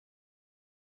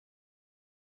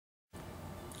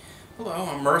Hello,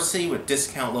 I'm Mercy with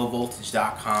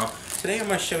DiscountLowVoltage.com. Today I'm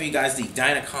going to show you guys the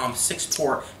Dynacom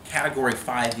 6-port Category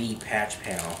 5e patch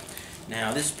panel.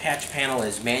 Now this patch panel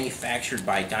is manufactured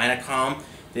by Dynacom.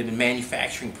 They've been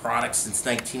manufacturing products since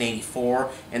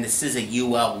 1984, and this is a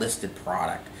UL listed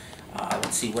product.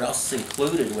 Let's see what else is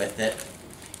included with it.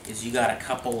 Is you got a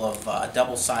couple of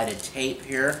double-sided tape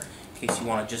here in case you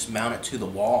want to just mount it to the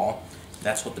wall.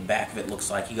 That's what the back of it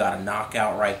looks like. You got a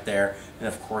knockout right there, and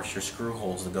of course your screw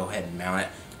holes to go ahead and mount it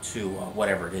to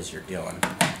whatever it is you're doing.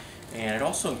 And it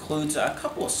also includes a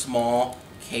couple of small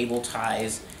cable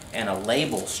ties and a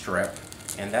label strip,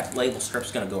 and that label strip is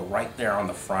going to go right there on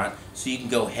the front, so you can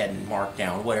go ahead and mark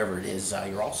down whatever it is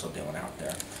you're also doing out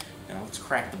there. Now let's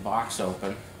crack the box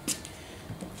open.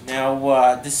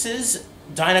 Now this is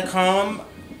Dynacom.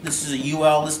 This is a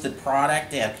UL listed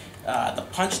product, and the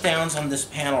punch downs on this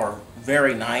panel are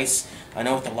very nice. I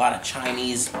know with a lot of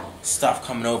Chinese stuff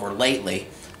coming over lately,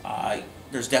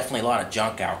 there's definitely a lot of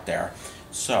junk out there.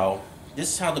 So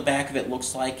this is how the back of it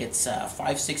looks like. It's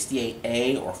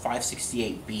 568A or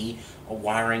 568B, a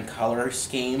wiring color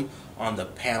scheme on the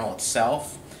panel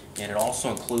itself. And it also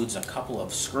includes a couple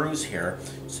of screws here,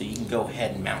 so you can go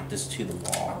ahead and mount this to the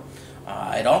wall.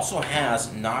 It also has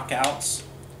knockouts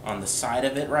on the side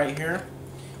of it right here,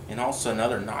 and also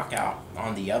another knockout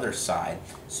on the other side,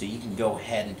 so you can go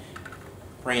ahead and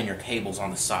bring in your cables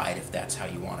on the side if that's how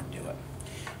you want to do it.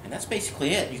 And that's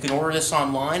basically it. You can order this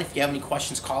online. If you have any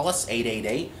questions, call us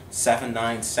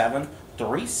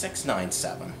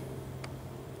 888-797-3697.